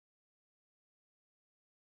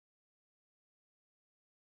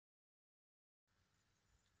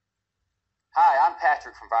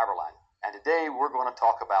Patrick from Viberline, and today we're going to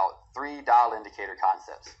talk about 3 dial indicator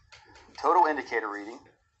concepts: total indicator reading,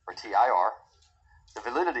 or TIR, the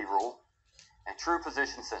validity rule, and true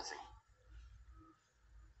position sensing.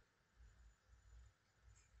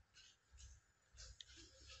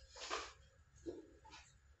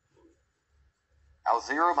 I'll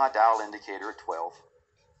zero my dial indicator at 12.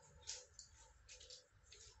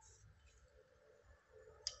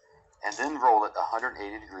 And then roll it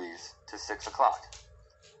 180 degrees to 6 o'clock.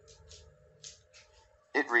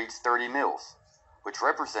 It reads 30 mils, which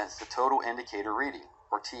represents the total indicator reading,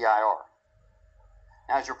 or TIR.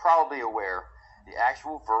 Now, as you're probably aware, the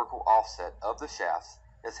actual vertical offset of the shafts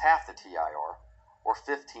is half the TIR, or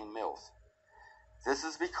 15 mils. This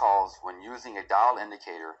is because when using a dial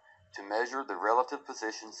indicator to measure the relative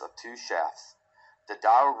positions of 2 shafts, the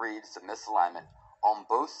dial reads the misalignment on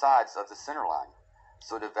both sides of the center line,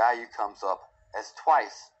 so the value comes up as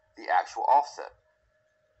twice the actual offset.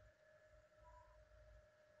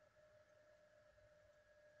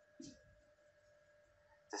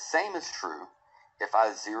 The same is true if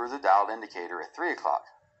I zero the dial indicator at 3 o'clock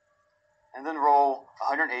and then roll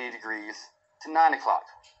 180 degrees to 9 o'clock.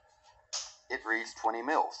 It reads 20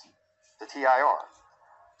 mils, the TIR,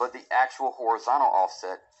 but the actual horizontal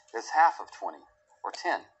offset is half of 20, or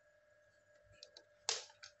 10.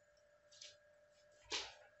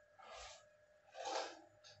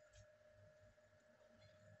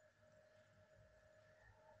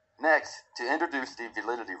 Next, to introduce the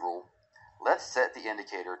validity rule, let's set the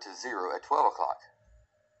indicator to 0 at 12 o'clock.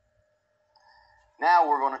 Now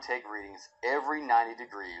we're going to take readings every 90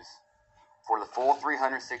 degrees for the full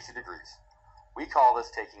 360 degrees. We call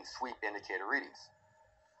this taking sweep indicator readings.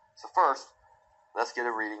 So first, let's get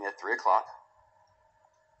a reading at 3 o'clock.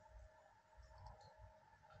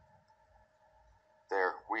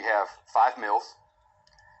 There, we have 5 mils.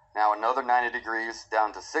 Now another 90 degrees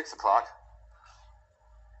down to 6 o'clock.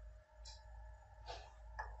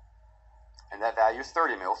 And that value is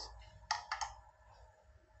 30 mils.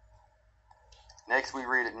 Next, we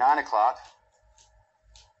read at 9 o'clock.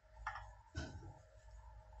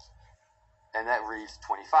 And that reads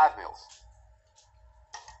 25 mils.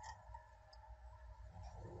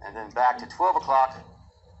 And then back to 12 o'clock,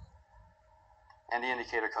 and the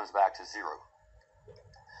indicator comes back to 0.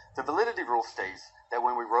 The validity rule states that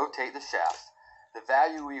when we rotate the shafts, the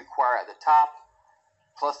value we acquire at the top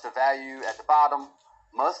plus the value at the bottom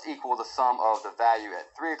must equal the sum of the value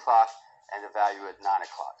at 3 o'clock and the value at 9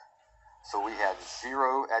 o'clock. So we had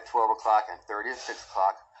 0 at 12 o'clock and 30 at 6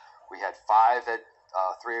 o'clock. We had 5 at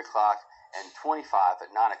 3 o'clock and 25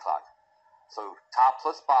 at 9 o'clock. So top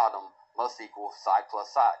plus bottom must equal side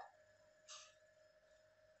plus side.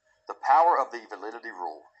 The power of the validity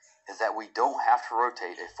rule is that we don't have to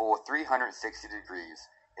rotate a full 360 degrees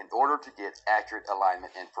in order to get accurate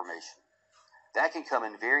alignment information. That can come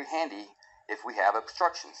in very handy if we have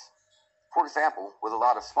obstructions. For example, with a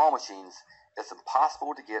lot of small machines, it's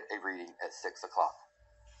impossible to get a reading at 6 o'clock.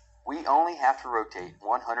 We only have to rotate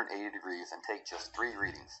 180 degrees and take just 3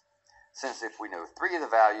 readings, since if we know 3 of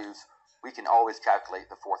the values, we can always calculate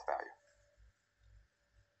the 4th value.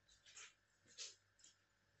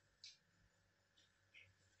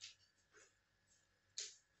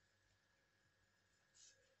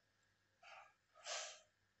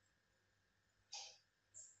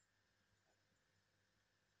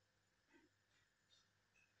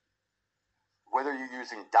 Whether you're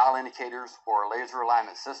using dial indicators or a laser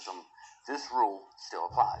alignment system, this rule still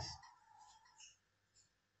applies.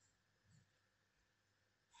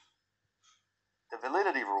 The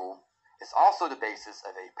validity rule is also the basis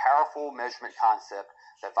of a powerful measurement concept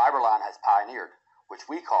that Viberline has pioneered, which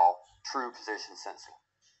we call true position sensing.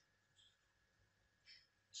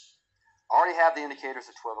 I already have the indicators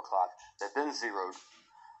at 12 o'clock. They've been zeroed.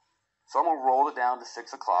 So I'm going to roll it down to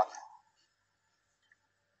 6 o'clock.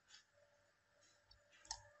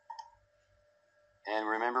 And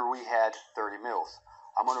remember, we had 30 mils.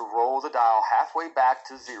 I'm going to roll the dial halfway back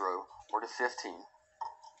to 0 or to 15.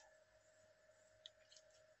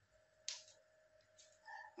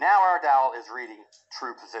 Now our dial is reading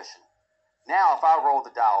true position. Now if I roll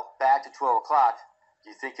the dial back to 12 o'clock, do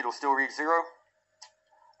you think it'll still read 0?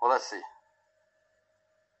 Well, let's see.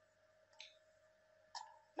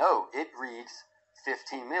 No, it reads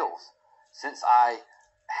 15 mils. Since I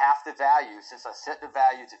set the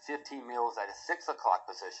value to 15 mils at a 6 o'clock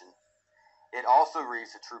position, it also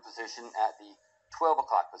reads the true position at the 12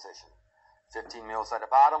 o'clock position. 15 mils at the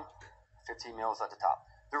bottom, 15 mils at the top.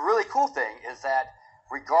 The really cool thing is that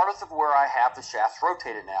regardless of where I have the shafts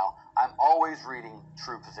rotated now, I'm always reading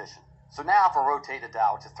true position. So now if I rotate the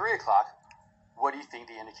dial to 3 o'clock, what do you think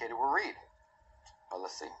the indicator will read? Well,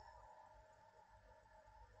 let's see.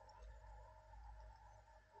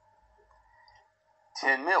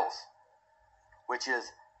 $10 mils, which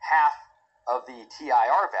is half of the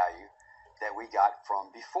TIR value that we got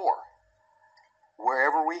from before.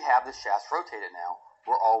 Wherever we have the shafts rotated now,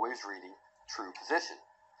 we're always reading true position.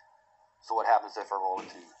 So what happens if I roll it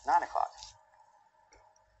to 9 o'clock?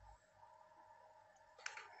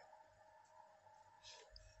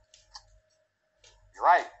 You're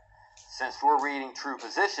right. Since we're reading true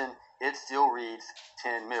position, it still reads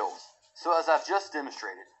 10 mils. So as I've just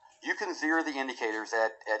demonstrated, you can zero the indicators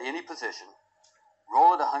at any position,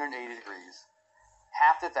 roll it 180 degrees,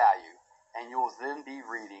 half the value, and you'll then be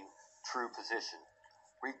reading true position.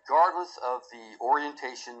 Regardless of the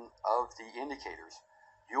orientation of the indicators,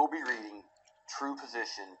 you'll be reading true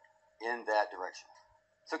position in that direction.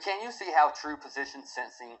 So can you see how true position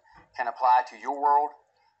sensing can apply to your world?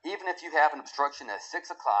 Even if you have an obstruction at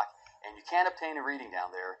 6 o'clock and you can't obtain a reading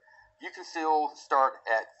down there, you can still start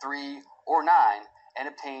at 3 or 9 and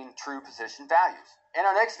obtain true position values. In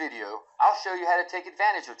our next video, I'll show you how to take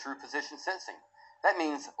advantage of true position sensing. That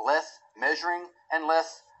means less measuring and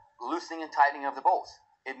less loosening and tightening of the bolts.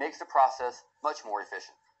 It makes the process much more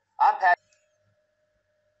efficient. I'm Pat.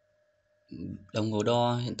 Đồng hồ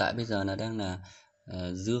đo hiện tại bây giờ là đang là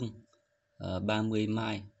dương 30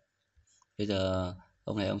 mai. Bây giờ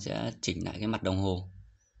ông này ông sẽ chỉnh lại cái mặt đồng hồ.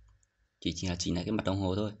 Chỉ là chỉnh lại cái mặt đồng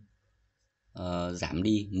hồ thôi. Giảm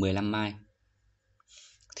đi 15 mai.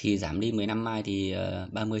 Thì giảm đi 15 mai thì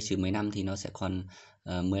 30 trừ 15 thì nó sẽ còn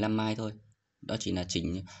 15 mai thôi. Đó chỉ là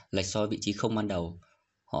chỉnh lệch so với vị trí không ban đầu.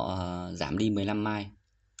 Họ giảm đi 15 mai.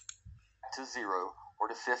 To 0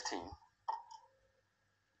 or to 15.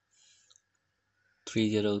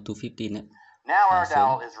 30 to 15 đấy. Now our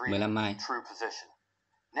dial is 15 reading mai. true position.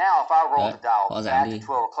 Now if I roll Đấy, the dial họ giảm back đi.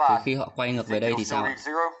 to 12 Thì o'clock, khi họ quay ngược về đây thì sao?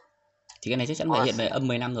 Thì cái này chắc chắn phải hiện về âm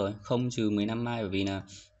 15 rồi, không trừ 15 mai, bởi vì là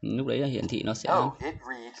lúc đấy là hiển thị nó sẽ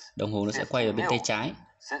đồng hồ nó sẽ quay ở bên tay trái.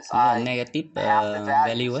 Nó là negative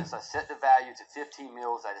value ấy.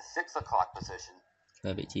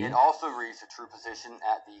 Về vị trí. It also reads the true position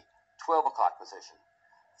at the 12 o'clock position.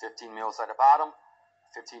 15 mils at the bottom,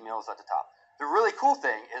 15 mils at the top. The really cool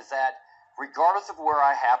thing is that regardless of where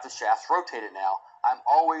I have the shafts rotated now, I'm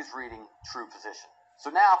always reading true position.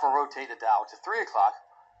 So now if I rotate the dial to 3 o'clock,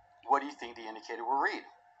 what do you think the indicator will read?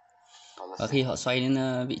 Và khi họ xoay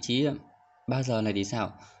đến vị trí 3 giờ này thì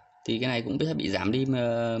sao? Thì cái này cũng bị giảm đi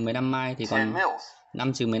 15 mai, thì còn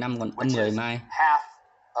 5 trừ 15 còn âm 10 mai. Half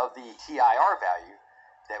of the TIR value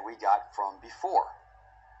that we got from before.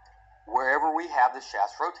 Wherever we have the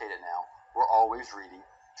shafts rotated now, we're always reading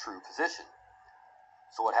true position.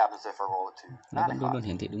 So what happens if I roll it to 9 Nó vẫn o'clock? luôn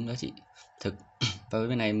hiển thị đúng giá trị thực. Và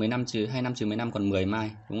bên này 25 trừ 15 còn 10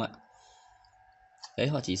 mai, đúng không ạ? Đấy,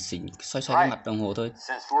 họ chỉ xoay cái mặt đồng hồ thôi.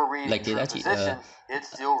 Lệch cái giá trị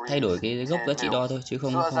thay đổi cái gốc giá trị đo thôi, chứ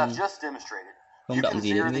không động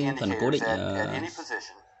gì đến cái phần cố định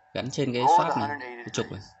gắn trên cái swap này, cái trục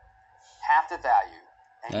này.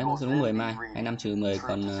 Đấy, nó đúng 10 mai, 25 trừ 10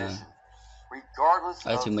 còn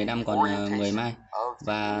trừ 15 còn 10 mai.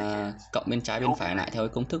 Và cộng bên trái bên phải lại theo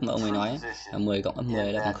cái công thức mà ông ấy nói là 10 cộng âm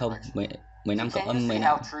 10 là bằng 0, 15 cộng âm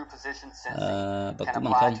 15 và cũng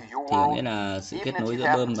bằng 0, thì có nghĩa là sự kết nối giữa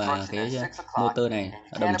bơm và cái motor này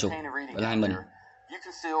là đồng trục alignment. You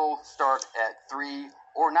can still start at 3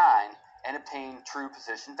 or 9 and obtain true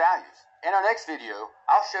position values. In our next video,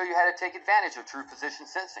 I'll show you how to take advantage of true position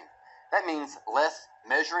sensing. That means less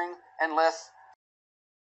measuring and less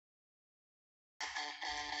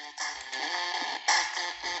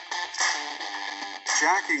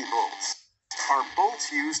jacking bolts are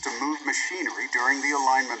bolts used to move machinery during the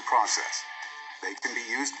alignment process. They can be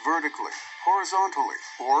used vertically, horizontally,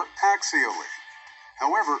 or axially.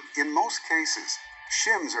 However, in most cases,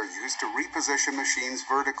 shims are used to reposition machines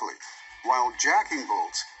vertically, while jacking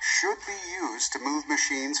bolts should be used to move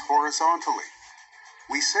machines horizontally.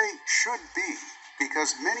 We say should be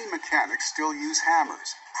because many mechanics still use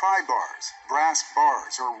hammers, pry bars, brass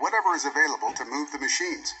bars, or whatever is available to move the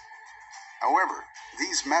machines. However,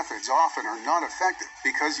 these methods often are not effective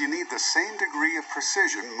because you need the same degree of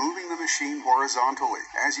precision moving the machine horizontally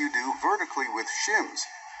as you do vertically with shims.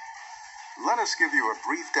 Let us give you a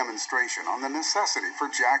brief demonstration on the necessity for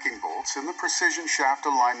jacking bolts in the precision shaft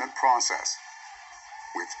alignment process.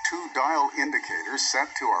 With 2 dial indicators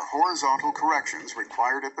set to our horizontal corrections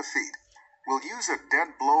required at the feet, we'll use a dead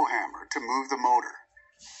blow hammer to move the motor.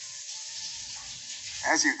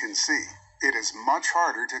 As you can see, it is much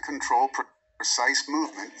harder to control precise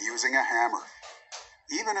movement using a hammer.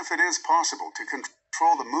 Even if it is possible to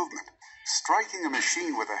control the movement, striking a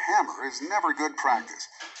machine with a hammer is never good practice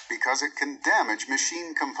because it can damage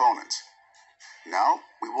machine components. Now,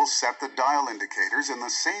 we will set the dial indicators in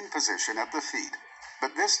the same position at the feet,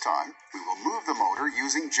 but this time we will move the motor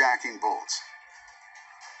using jacking bolts.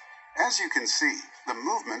 As you can see, the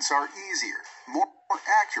movements are easier, more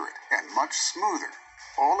accurate, and much smoother,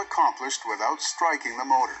 all accomplished without striking the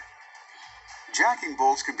motor. Jacking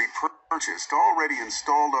bolts can be purchased already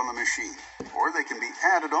installed on the machine, or they can be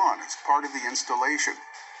added on as part of the installation.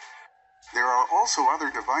 There are also other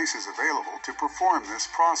devices available to perform this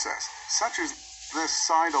process, such as this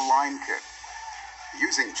side align kit.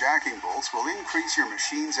 Using jacking bolts will increase your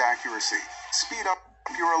machine's accuracy, speed up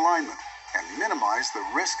your alignment, and minimize the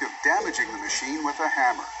risk of damaging the machine with a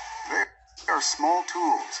hammer. They are small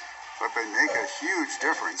tools, but they make a huge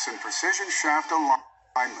difference in precision shaft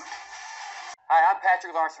alignment. Hi, I'm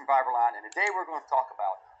Patrick Lawrence from Fiberline, and today we're going to talk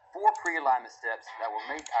about 4 pre-alignment steps that will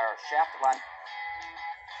make our shaft alignment.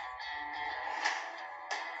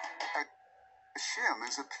 A shim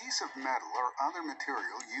is a piece of metal or other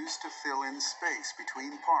material used to fill in space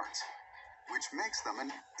between parts, which makes them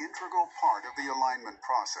an integral part of the alignment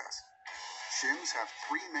process. Shims have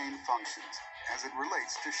 3 main functions as it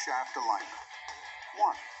relates to shaft alignment.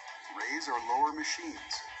 1. Raise or lower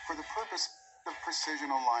machines for the purpose of precision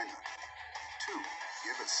alignment. 2.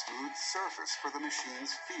 Give a smooth surface for the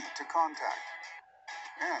machine's feet to contact.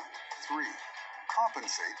 And 3.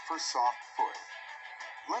 Compensate for soft foot.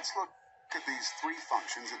 Let's look at these 3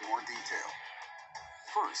 functions in more detail.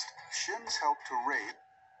 First, shims help to raise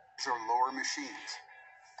or lower machines.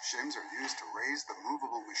 Shims are used to raise the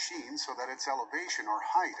movable machine so that its elevation or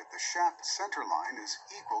height at the shaft center line is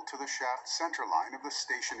equal to the shaft center line of the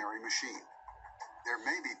stationary machine. There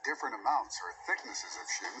may be different amounts or thicknesses of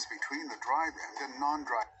shims between the drive end and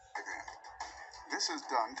non-drive end. This is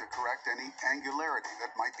done to correct any angularity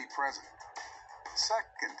that might be present.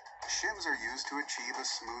 Second, shims are used to achieve a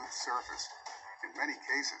smooth surface. In many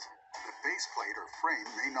cases, the base plate or frame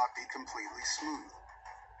may not be completely smooth.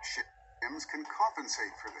 Shims can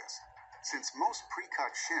compensate for this. Since most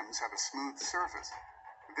pre-cut shims have a smooth surface,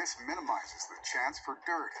 this minimizes the chance for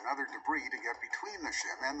dirt and other debris to get between the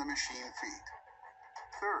shim and the machine feet.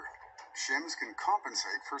 Third, shims can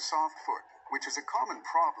compensate for soft foot, which is a common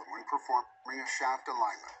problem when performing a shaft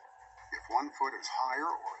alignment. If one foot is higher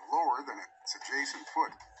or lower than its adjacent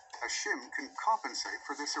foot, a shim can compensate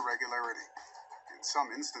for this irregularity. In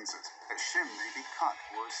some instances, a shim may be cut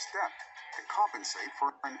or stepped to compensate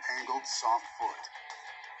for an angled soft foot.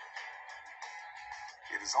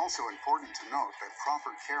 It is also important to note that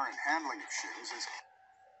proper care and handling of shims is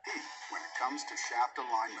key when it comes to shaft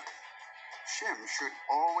alignment. Shims should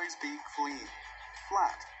always be clean,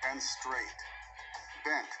 flat, and straight.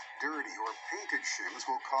 Bent, dirty, or painted shims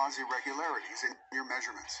will cause irregularities in your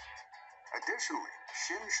measurements. Additionally,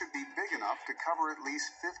 shims should be big enough to cover at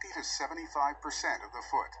least 50 to 75% of the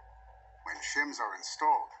foot. When shims are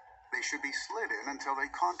installed, they should be slid in until they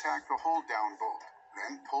contact the hold-down bolt,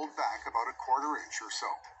 then pulled back about a quarter inch or so.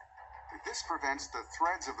 This prevents the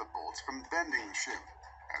threads of the bolts from bending the shim,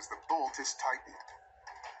 as the bolt is tightened.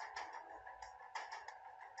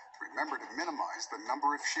 Remember to minimize the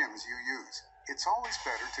number of shims you use. It's always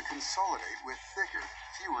better to consolidate with thicker,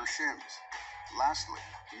 fewer shims. Lastly,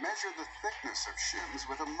 measure the thickness of shims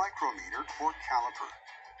with a micrometer or caliper.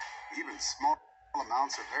 Even small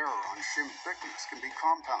amounts of error on shim thickness can be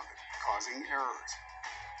compounded, causing errors.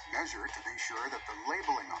 Measure to be sure that the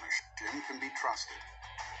labeling on a shim can be trusted.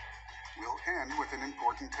 We'll end with an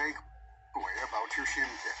important takeaway about your shim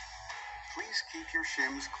kit. Please keep your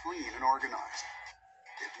shims clean and organized.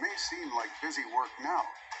 It may seem like busy work now,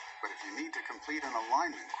 but if you need to complete an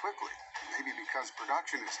alignment quickly, maybe because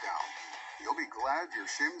production is down, you'll be glad your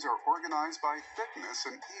shims are organized by thickness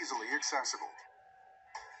and easily accessible.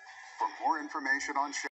 For more information on shims,